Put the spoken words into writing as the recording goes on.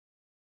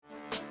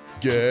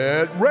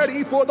Get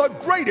ready for the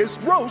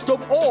greatest roast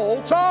of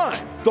all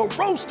time, the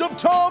Roast of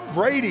Tom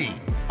Brady,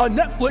 a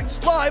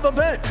Netflix live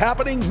event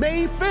happening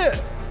May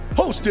 5th.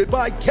 Hosted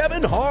by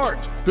Kevin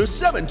Hart, the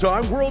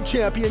 7-time world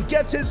champion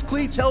gets his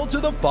cleats held to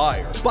the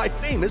fire by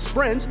famous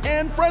friends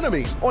and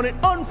frenemies on an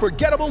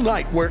unforgettable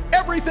night where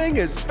everything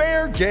is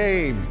fair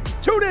game.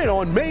 Tune in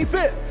on May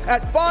 5th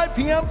at 5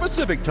 p.m.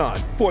 Pacific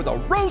time for the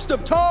Roast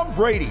of Tom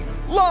Brady,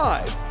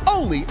 live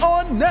only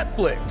on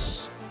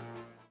Netflix.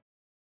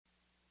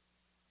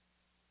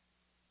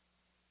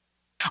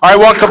 All right,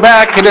 welcome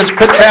back. It is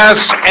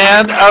Pitass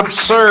and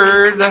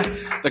Absurd,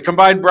 the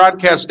combined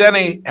broadcast.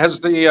 Denny, has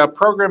the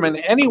program in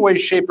any way,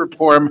 shape, or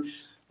form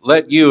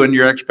let you and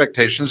your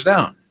expectations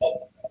down?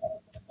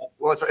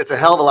 Well, it's a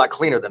hell of a lot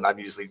cleaner than I'm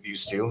usually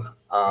used to.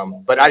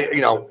 But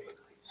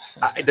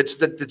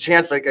the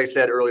chance, like I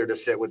said earlier, to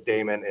sit with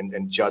Damon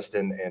and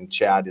Justin and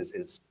Chad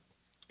is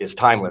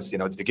timeless. You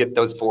know, to get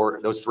those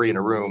three in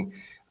a room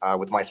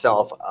with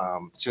myself.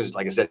 As soon as,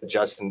 like I said,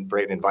 Justin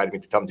Brayton invited me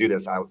to come do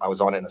this, I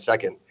was on it in a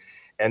second.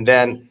 And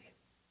then,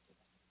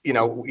 you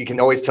know, you can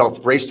always tell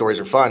race stories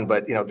are fun,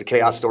 but, you know, the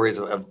chaos stories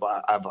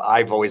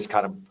I've always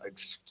kind of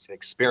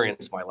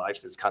experienced my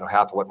life is kind of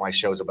half of what my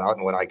show's about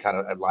and what I kind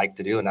of like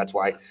to do. And that's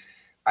why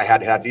I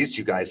had to have these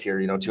two guys here,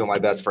 you know, two of my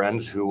best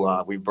friends who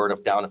we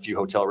burned down a few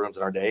hotel rooms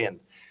in our day. And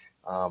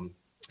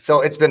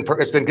so it's been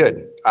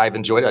good. I've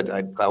enjoyed it.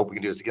 I hope we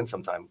can do this again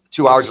sometime.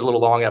 2 hours is a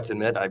little long, I have to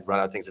admit. I run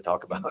out of things to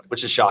talk about,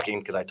 which is shocking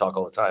because I talk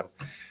all the time.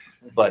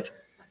 But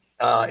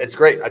it's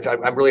great.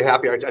 I'm really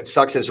happy. It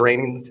sucks it's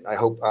raining. I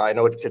hope. I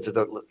know it's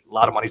a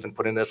lot of money's been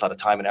put in this, a lot of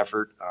time and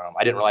effort.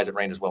 I didn't realize it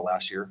rained as well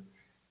last year.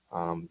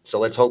 So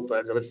let's hope.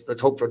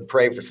 Let's hope for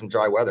pray for some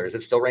dry weather. Is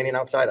it still raining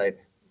outside? I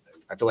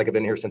feel like I've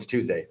been here since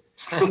Tuesday.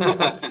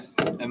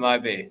 It might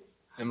be.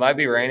 It might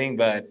be raining,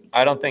 but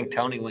I don't think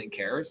Tony Wink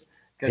cares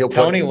because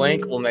Tony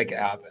Wink will make it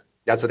happen.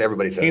 That's what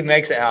everybody says. He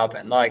makes it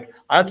happen. Like,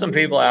 I had some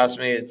people ask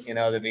me, you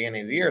know, at the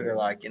beginning of the year, they're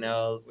like, you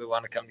know, we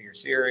want to come to your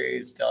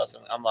series. Tell us.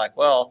 I'm like,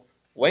 well,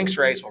 Wink's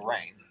race will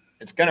rain.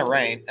 It's going to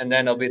rain, and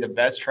then it'll be the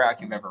best track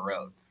you've ever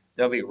rode.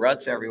 There'll be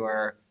ruts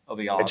everywhere. It'll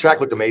be awesome. The track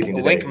looked amazing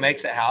today. Wink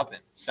makes it happen.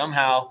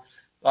 Somehow,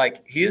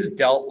 like, he has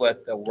dealt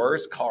with the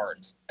worst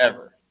cards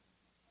ever.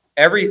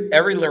 Every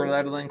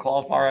Loretta Lynn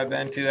qualifier I've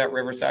been to at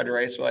Riverside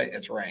Raceway,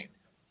 it's rained.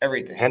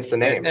 Everything. Hence the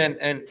name.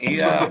 And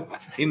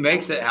he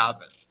makes it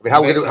happen. I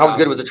mean, how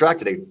good was the track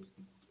today,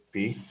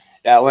 B?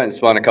 Yeah, I went and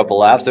spun a couple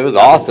laps. It was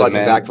awesome,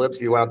 man.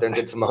 Backflips. You went out there and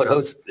did some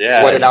motos.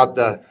 Yeah. Sweated out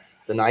the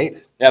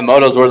night. Yeah,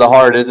 motos were the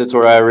hardest. It's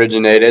where I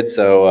originated,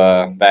 so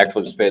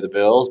backflips pay the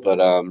bills. But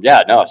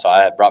so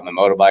I had brought my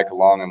motorbike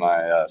along in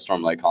my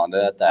Storm Lake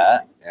Honda at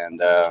that,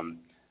 and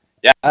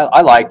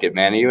I liked it,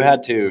 man. You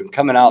had to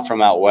coming out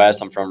from out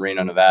west. I'm from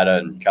Reno, Nevada,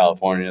 and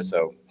California,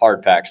 so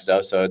hard pack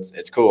stuff. So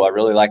it's cool. I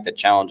really like the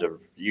challenge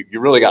of you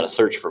really got to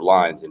search for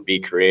lines and be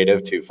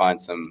creative to find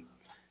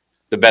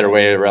the better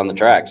way around the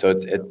track. So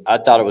I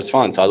thought it was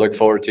fun. So I look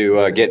forward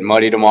to getting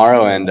muddy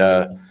tomorrow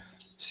and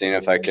seeing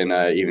if I can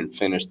even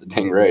finish the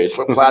dang race.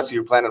 What class are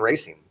you planning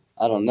racing?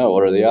 I don't know.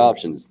 What are the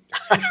options?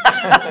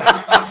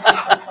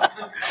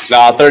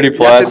 30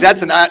 plus.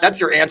 That's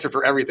your answer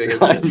for everything,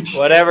 isn't it?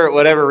 Whatever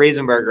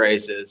Riesenberg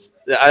race is.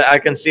 I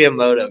can see a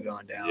moto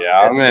going down.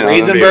 Yeah, it's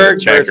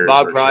Riesenberg versus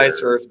Bob Price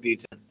sure. versus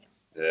Beaton.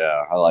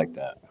 Yeah, I like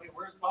that. Hey,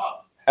 where's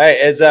Bob?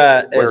 Hey, is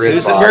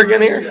Husenberg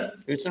in here?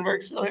 Yeah.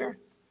 Husenberg's still here?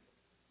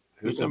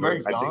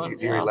 Husenberg's gone. I think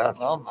he left.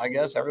 Well, I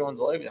guess everyone's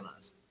leaving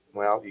us.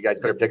 Well, you guys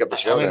better pick up the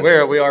show. I mean,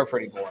 we are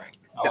pretty boring.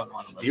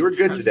 You were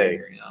good today.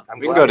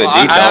 We can go to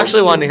I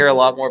actually wanted to hear a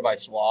lot more by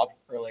Swap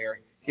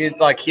earlier. He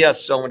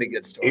has so many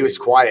good stories. He was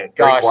quiet.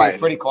 Gosh, he was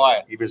pretty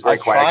quiet. He was very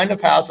quiet. I was trying to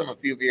pass him a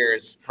few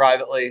beers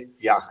privately.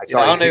 Yeah,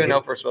 I don't even know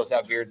if we're supposed to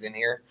have beers in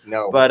here.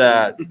 No. But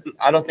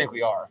I don't think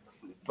we are.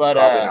 But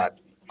probably not.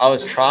 I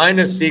was trying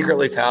to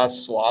secretly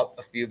pass Swap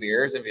a few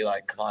beers and be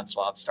like, come on,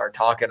 Swap, start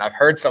talking. I've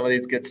heard some of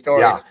these good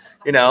stories. Yeah.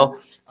 You know,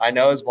 I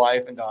know his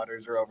wife and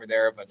daughters are over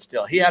there, but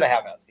still, he had to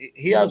have it.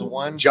 He has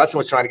one. Justin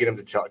was trying to get him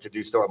to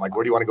do story. I'm like,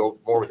 where do you want to go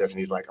more with this? And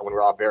he's like, when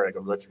we're off air, I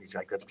go, let's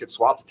get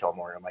Swap to tell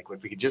more. I'm like,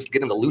 if we could just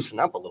get him to loosen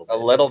up a little bit. A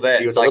little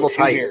bit. He was a little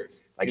tight.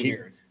 I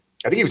think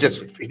he was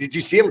just. Did you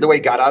see him the way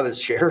he got out of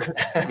his chair?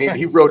 I mean,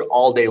 he rode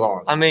all day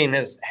long. I mean,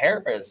 his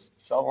hair is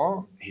so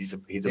long. He's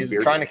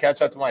trying to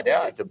catch up to my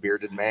dad. He's a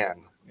bearded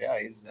man. Yeah,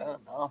 he's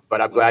no. But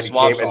I'm glad he came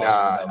and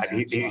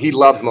awesome, he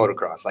loves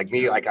motocross. Like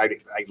me, like I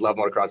love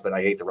motocross, but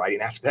I hate the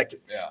riding aspect.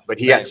 Yeah. But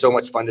he had so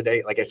much fun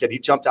today. Like I said, he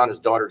jumped on his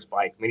daughter's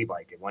mini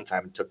bike at one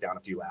time and took down a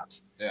few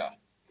laps. Yeah.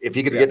 If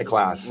he could get in a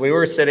class. We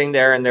were sitting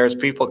there and there's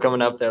people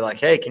coming up there like,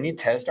 hey, can you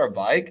test our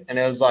bike? And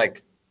it was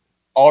like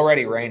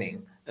already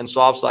raining. And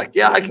Swap's like,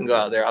 yeah, I can go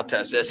out there. I'll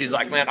test this. He's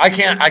like, man, I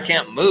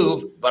can't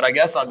move, but I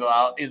guess I'll go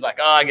out. He's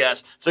like, I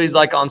guess. So he's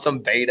like on some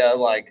beta,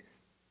 like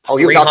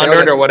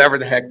 300 or whatever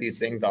the heck these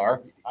things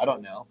are. I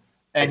don't know.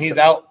 And he's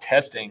out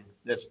testing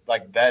this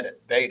like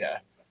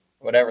beta,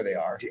 whatever they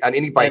are. On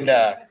any bike. And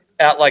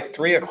at like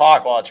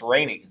 3:00 while it's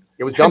raining.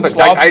 It was dumb.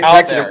 I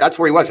texted him. That's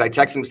where he was. I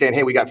texted him saying,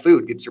 hey, we got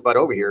food. Get your butt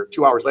over here.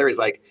 2 hours later, he's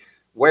like,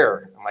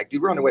 Where? I'm like,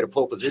 dude, we're on the way to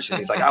pole position.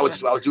 He's like, I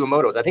was doing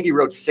motos. I think he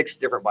rode 6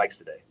 different bikes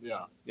today.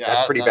 Yeah.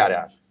 That's pretty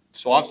badass.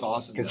 Swap's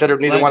awesome. Consider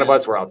neither one of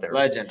us were out there.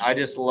 Legend. I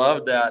just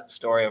love that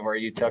story of where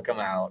you took him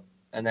out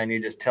and then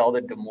you just tell the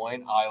Des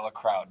Moines, Iowa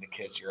crowd to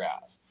kiss your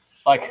ass.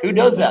 Like, who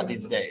does that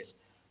these days?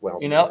 Well,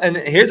 You know, and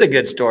here's a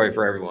good story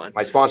for everyone.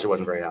 my sponsor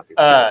wasn't very happy.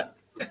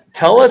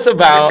 Tell us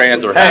about, Your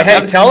fans were hey,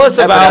 happy. tell us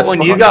That's about what when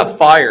that's you smart. got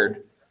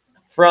fired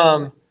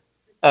from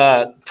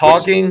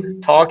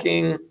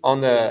talking on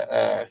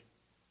the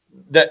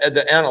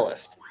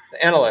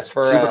analyst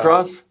for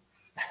Supercross?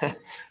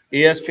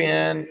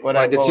 ESPN. When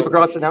I did what was it?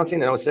 Supercross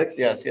announcing in 06?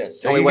 Yes. So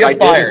Tell me you what I get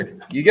did.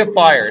 fired. You get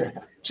fired.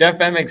 Jeff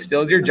Emig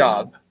steals your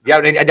job. Yeah,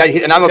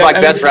 and I'm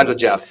like best friends with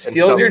Jeff. And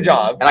Steals so- your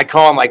job. And I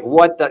call him like,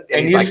 what the?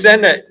 And he's you like,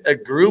 send a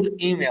group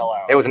email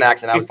out. it was an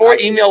accident. Before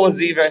email was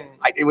even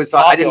I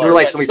didn't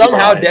realize so many people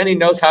somehow on it. Denny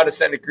knows how to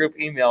send a group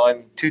email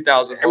in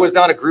 2000. It was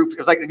on a group. It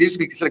was like it used to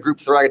be instead of group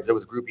threads, it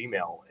was group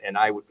email. And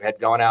I had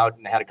gone out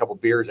and had a couple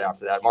beers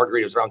after that.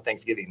 Margarita was around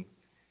Thanksgiving,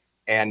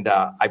 and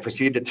I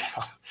proceeded to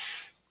tell.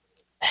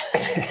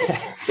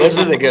 This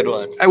was a good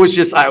one. I was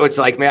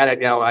like, man,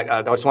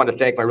 I just wanted to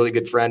thank my really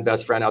good friend,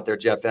 best friend out there,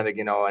 Jeff Emig,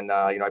 and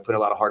I put a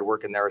lot of hard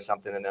work in there or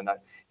something. And then,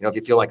 if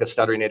you feel like a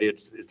stuttering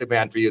idiot is the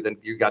man for you, then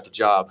you got the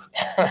job.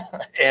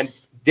 And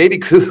Davey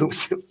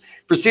Coombs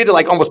proceeded to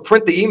like almost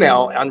print the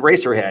email on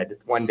Racerhead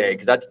one day,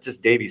 because that's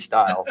just Davey's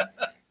style.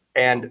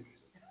 And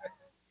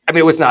I mean,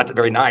 it was not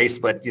very nice,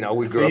 but we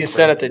grew So up. you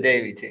sent it to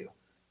Davey too.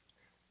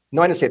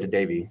 No, I didn't say it to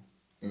Davey.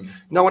 Mm.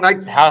 No,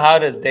 and How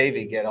does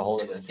Davey get a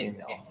hold of this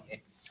email?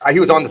 he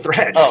was on the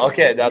thread. Oh,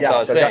 okay, that's what I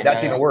was so saying.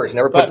 that's Yeah, even yeah. worse.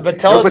 Never But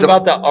tell us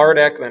about the Art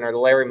Ekman or the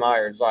Larry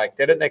Myers. Like,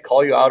 didn't they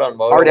call you out on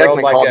Motor Art World?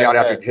 Ekman Like called me out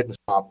after hitting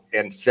stop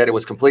and said it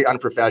was completely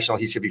unprofessional.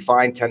 He should be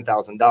fined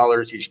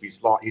 $10,000. He should be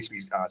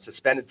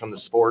suspended from the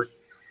sport.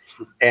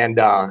 And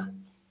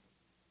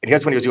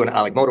that's when he was doing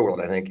like Motor World,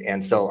 I think.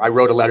 And so I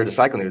wrote a letter to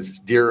Cycle News,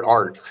 Dear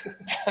Art.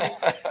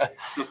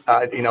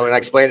 And I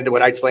explained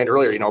what I explained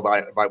earlier.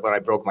 About when I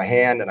broke my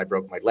hand and I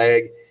broke my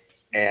leg.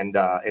 And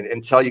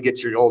until you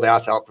get your old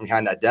ass out from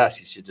behind that desk,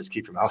 you should just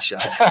keep your mouth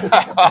shut.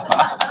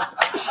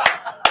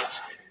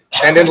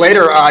 And then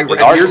later, Is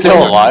Art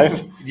still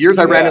alive? Years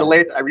later,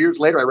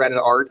 I ran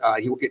into Art.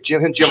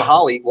 Jim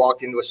Holly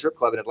walked into a strip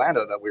club in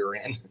Atlanta that we were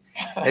in,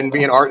 and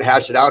me and Art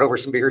hashed it out over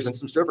some beers and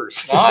some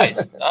strippers.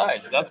 Nice.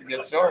 That's a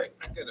good story.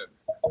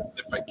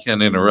 If I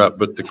can interrupt,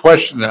 but the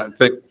question I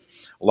think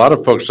a lot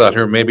of folks out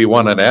here maybe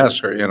wanted to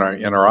ask her in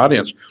our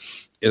audience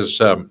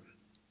is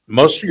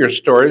most of your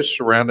stories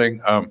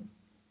surrounding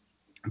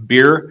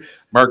beer,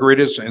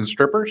 margaritas, and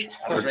strippers?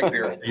 I don't drink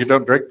beer. You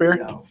don't drink beer?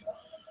 No.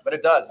 But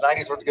it does.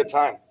 90s was a good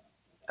time.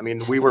 I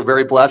mean, we were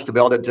very blessed to be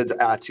able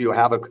to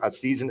have a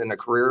season and a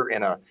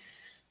career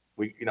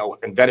we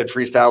invented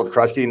freestyle with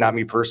Krusty, not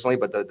me personally,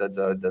 but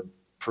the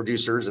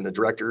producers and the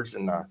directors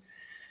and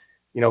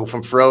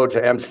from Fro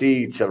to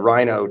MC to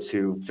Rhino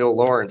to Phil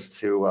Lawrence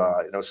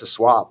to to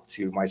Swap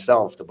to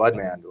myself to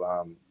Budman.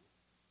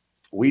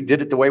 We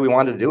did it the way we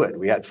wanted to do it.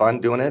 We had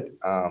fun doing it.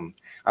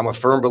 I'm a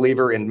firm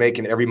believer in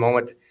making every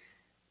moment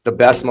the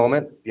best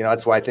moment.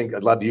 That's why I think I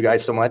love you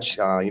guys so much.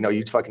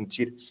 You fucking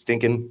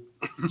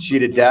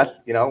cheated death,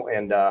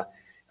 and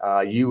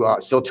you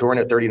still touring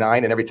at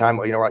 39. And every time,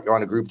 you're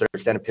on a group, they're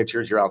sending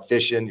pictures, you're out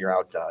fishing, you're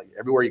out,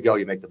 everywhere you go,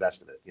 you make the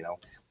best of it,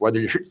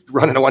 whether you're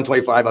running a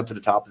 125 up to the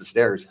top of the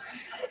stairs.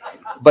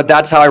 But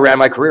that's how I ran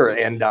my career.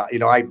 And,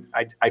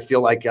 I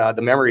feel like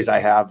the memories I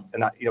have,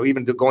 and,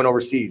 even going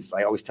overseas,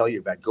 I always tell you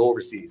about go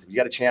overseas. If you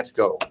got a chance,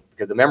 go,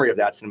 because the memory of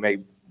that's going to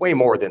make way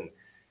more than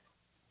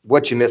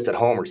what you missed at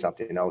home or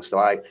something, So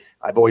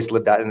I've always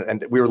lived that.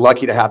 And we were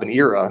lucky to have an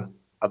era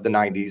of the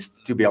 90s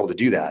to be able to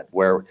do that,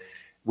 where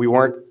we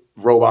weren't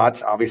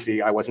robots.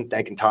 Obviously, I wasn't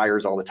thanking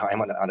tires all the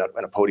time on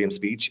a podium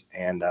speech.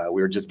 And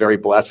we were just very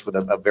blessed with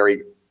a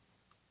very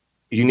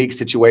unique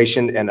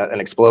situation and an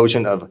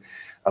explosion of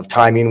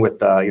timing with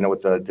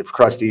the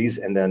Krusties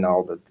and then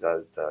all the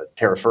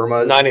Terra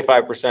Firmas.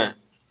 95%.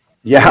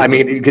 Yeah, I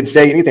mean, you could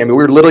say anything. I mean,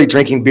 we were literally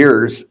drinking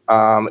beers,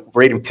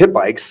 raiding pit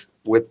bikes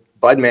with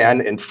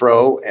Budman and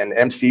Fro and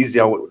MCs,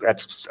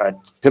 at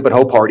Pimp and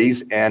Hoe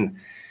parties, and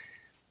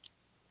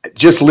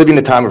just living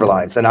the time of our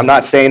lives. And I'm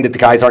not saying that the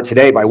guys aren't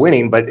today by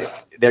winning, but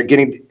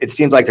it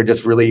seems like they're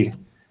just really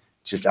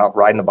just out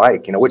riding a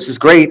bike, which is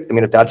great. I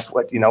mean, if that's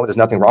what, there's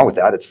nothing wrong with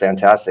that. It's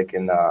fantastic.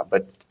 And,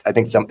 but I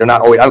think I don't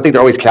think they're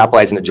always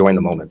capitalizing, enjoying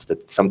the moments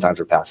that sometimes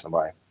are passing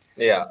by.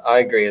 Yeah, I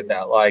agree with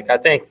that. Like, I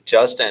think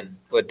Justin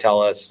would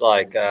tell us,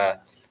 like,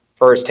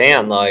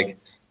 firsthand, like,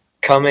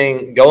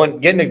 getting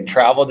to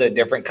travel to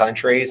different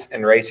countries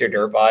and race your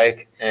dirt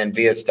bike and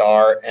be a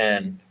star.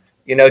 And,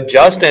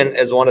 Justin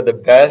is one of the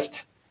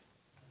best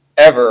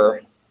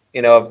ever,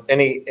 of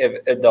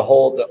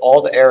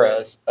all the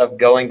eras of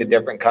going to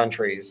different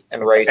countries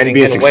and racing and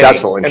being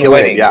successful and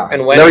killing it. Yeah.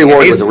 And winning. Larry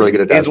Ward was really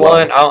good at that. He's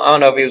won, I don't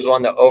know if he was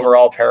won the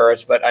overall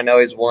Paris, but I know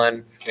he's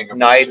won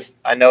Knights.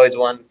 I know he's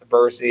won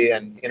Bercy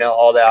and,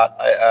 all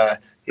that.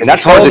 And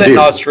that's hard to do in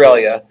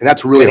Australia. And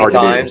that's really hard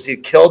times. to do.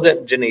 He killed it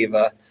in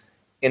Geneva,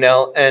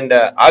 and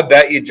I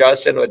bet you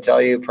Justin would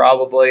tell you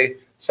probably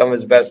some of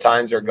his best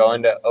times are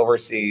going to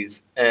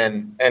overseas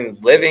and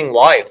living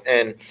life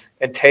and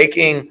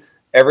taking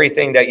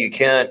everything that you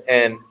can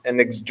and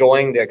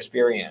enjoying the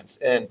experience.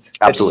 And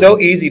Absolutely. It's so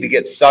easy to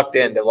get sucked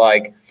into,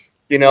 like,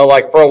 you know,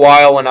 like for a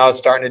while when I was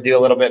starting to do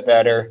a little bit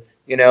better,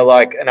 you know,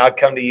 like, and I'd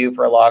come to you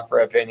for a lot for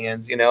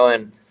opinions, you know,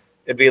 and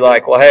it'd be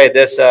like, well, hey,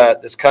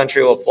 this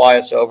country will fly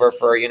us over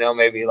for, you know,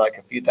 maybe like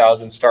a few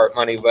thousand start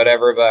money,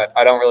 whatever, but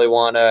I don't really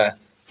want to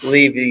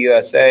leave the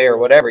USA or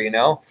whatever, you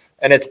know.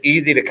 And it's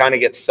easy to kind of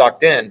get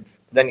sucked in.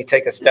 Then you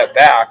take a step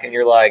back and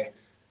you're like,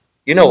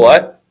 you know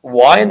what?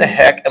 Why in the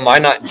heck am I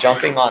not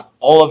jumping on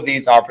all of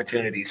these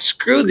opportunities?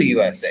 Screw the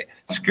USA.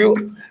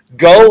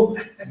 Go.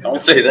 Don't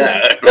say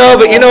that. No,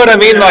 but you know what I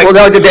mean? Like, Well,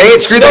 no, they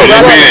ain't screwed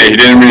that. He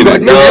didn't mean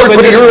it. no, but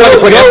just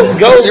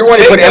go You're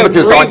wanting to put take a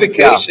emphasis free on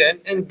vacation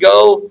and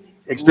go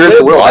Experience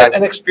the live world. life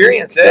and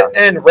experience it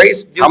and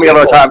race. How many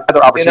other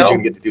opportunities You know,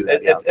 you get to do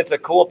that? It's a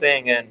cool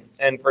thing,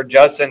 and for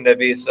Justin to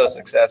be so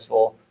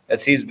successful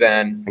as he's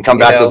been, And come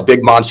back to those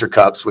big monster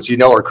cups, which you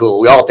know are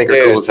cool. We all think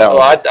are cool as hell.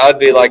 Well, I'd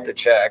be like the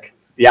check.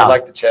 Yeah. I'd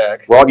like the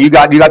check. Well, you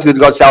got to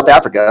go to South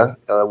Africa.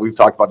 We've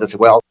talked about this as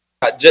well.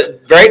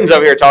 Brayton's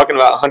over here talking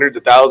about hundreds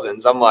of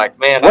thousands. I'm like,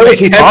 man, What I is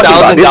he made talking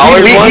about?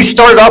 $10,000 He once.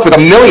 started off with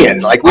 $1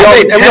 million. Like we I all,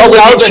 made and we all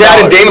looked at Chad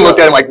and $10,000. Damon looked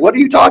at him like, "What are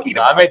you talking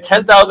I about?" made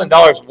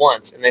 $10,000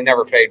 once, and they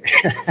never paid me.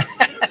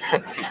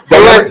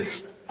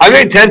 I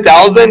made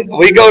 $10,000.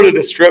 We go to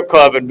the strip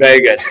club in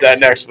Vegas that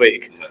next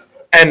week,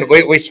 and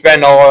we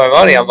spend all our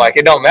money. I'm like,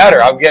 it don't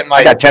matter. I'm getting my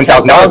I got $10,000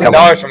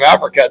 $10,000 from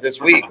Africa this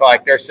week.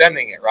 Like they're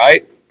sending it,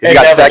 right? You It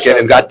got never second shows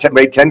and got up.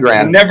 made 10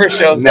 grand. Never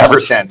shows Never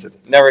up. sent it.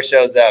 Never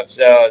shows up.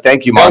 So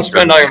Thank you, don't Monster.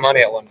 spend all your money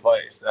at one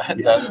place.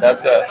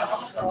 That's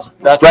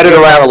Spread it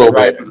around a little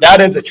right. bit. That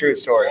is a true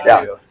story.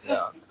 Yeah. Too.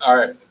 Yeah. All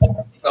right,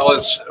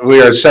 fellas,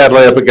 we are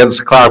sadly up against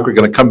the clock. We're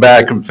going to come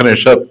back and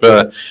finish up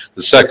the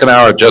second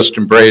hour of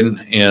Justin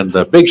Brayton. And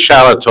a big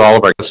shout out to all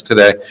of our guests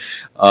today,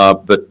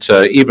 but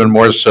even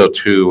more so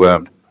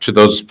to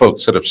those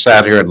folks that have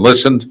sat here and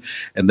listened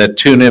and that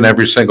tune in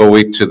every single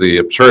week to the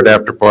Absurd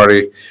After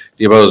Party,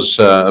 Devo's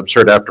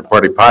Absurd After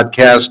Party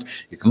podcast.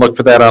 You can look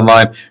for that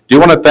online. Do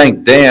want to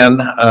thank Dan,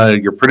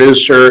 your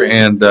producer,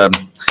 and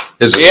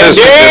his assistant.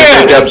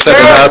 Dan! Did a good job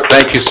setting it up.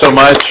 Thank you so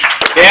much.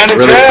 Dan and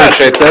Really Chad.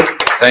 appreciate that.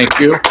 Thank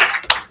you.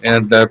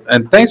 And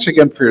thanks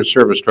again for your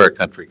service to our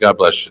country. God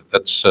bless you.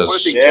 That's I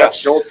want to thank Yeah. Jeff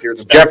Schultz here in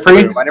the back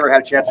Jeffrey? room. I never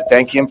had a chance to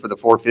thank him for the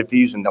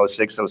 450s in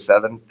 06,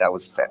 07. That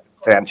was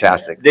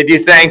fantastic. Did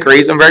you thank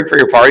Riesenberg for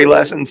your party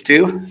lessons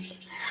too?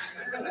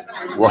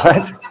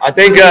 What? I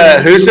think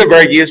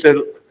Husenberg used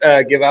to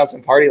give out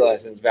some party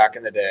lessons back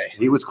in the day.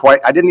 He was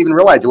quite. I didn't even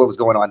realize what was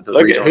going on. At those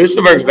Look at regionals.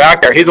 Husenberg's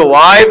back there. He's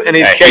alive and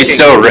he's kicking. He's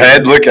so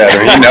red. Look at her.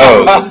 He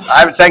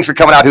knows. Thanks for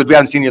coming out. We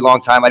haven't seen you in a long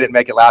time. I didn't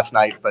make it last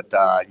night, but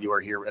you were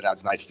here, and it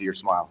was nice to see your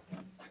smile.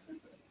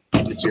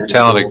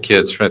 talented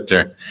kids right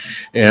there.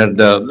 And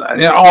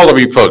all of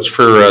you folks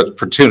for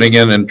tuning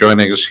in and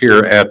joining us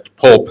here at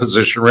Pole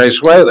Position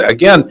Raceway.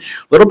 Again, a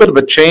little bit of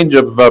a change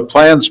of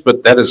plans,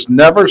 but that has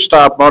never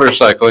stopped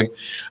motorcycling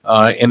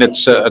in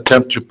its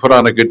attempt to put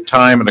on a good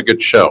time and a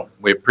good show.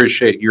 We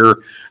appreciate your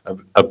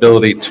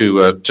ability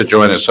to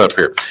join us up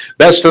here.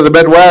 Best of the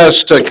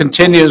Midwest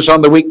continues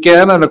on the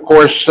weekend, and of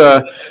course,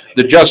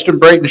 the Justin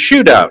Brayton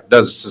Shootout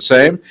does the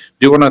same.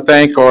 Do want to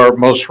thank our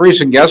most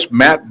recent guest,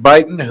 Matt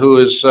Byton, who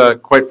is,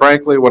 quite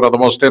frankly, one of the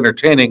most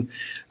entertaining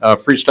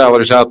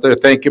freestylers out there.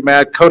 Thank you,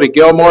 Matt. Cody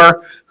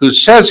Gilmore, who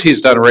says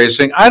he's done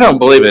racing. I don't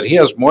believe it. He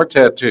has more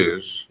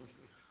tattoos.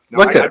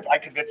 Look at it. I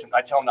convince him.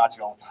 I tell him not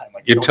to all the time.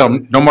 Like, You tell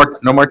him no more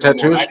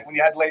tattoos? When I had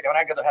to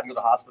go to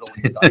the hospital,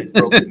 when he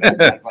broke his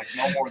neck, like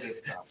no more of this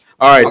stuff.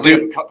 All I right, was,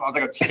 dude. like, I was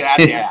like a sad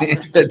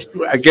dad.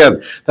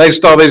 Again, thanks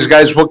to all these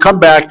guys. We'll come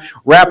back,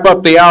 wrap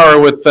up the hour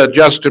with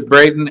Justin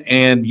Brayton,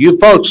 and you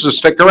folks to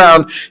stick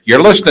around.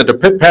 You're listening to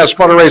Pit Pass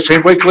Motor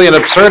Racing Weekly and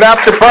Absurd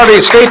After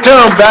Party. Stay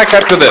tuned. Back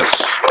after this.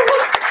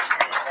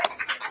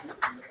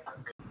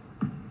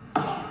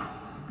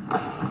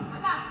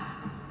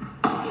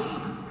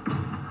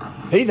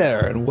 Hey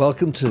there, and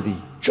welcome to the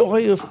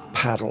Joy of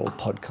Paddle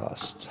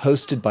podcast,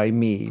 hosted by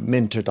me,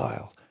 Minter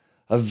Dial,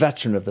 a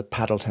veteran of the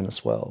paddle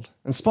tennis world,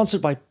 and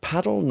sponsored by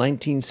Paddle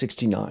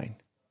 1969.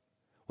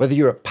 Whether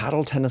you're a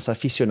paddle tennis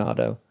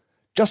aficionado,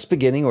 just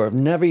beginning, or have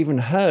never even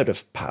heard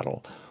of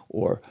paddle,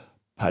 or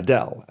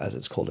padel, as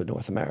it's called in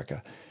North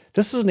America,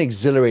 this is an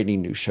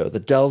exhilarating new show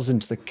that delves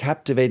into the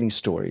captivating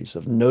stories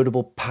of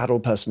notable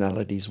paddle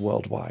personalities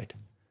worldwide.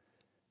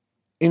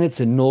 In its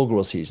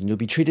inaugural season, you'll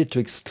be treated to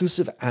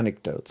exclusive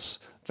anecdotes,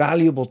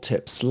 valuable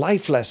tips,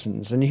 life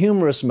lessons, and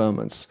humorous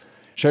moments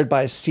shared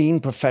by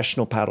esteemed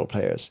professional paddle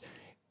players,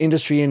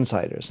 industry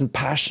insiders, and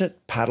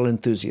passionate paddle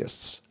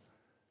enthusiasts.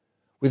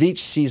 With each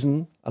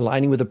season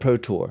aligning with the Pro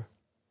Tour,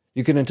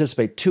 you can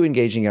anticipate 2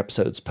 engaging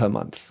episodes per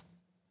month.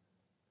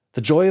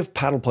 The Joy of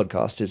Paddle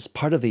podcast is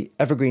part of the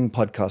Evergreen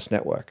Podcast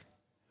Network,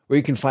 where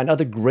you can find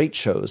other great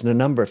shows in a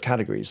number of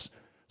categories,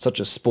 such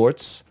as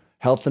sports,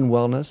 health and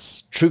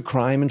wellness, true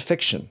crime, and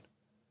fiction.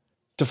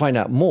 To find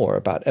out more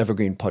about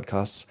Evergreen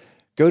Podcasts,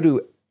 go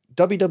to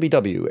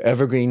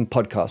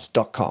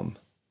www.evergreenpodcast.com.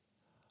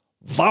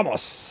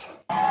 Vamos!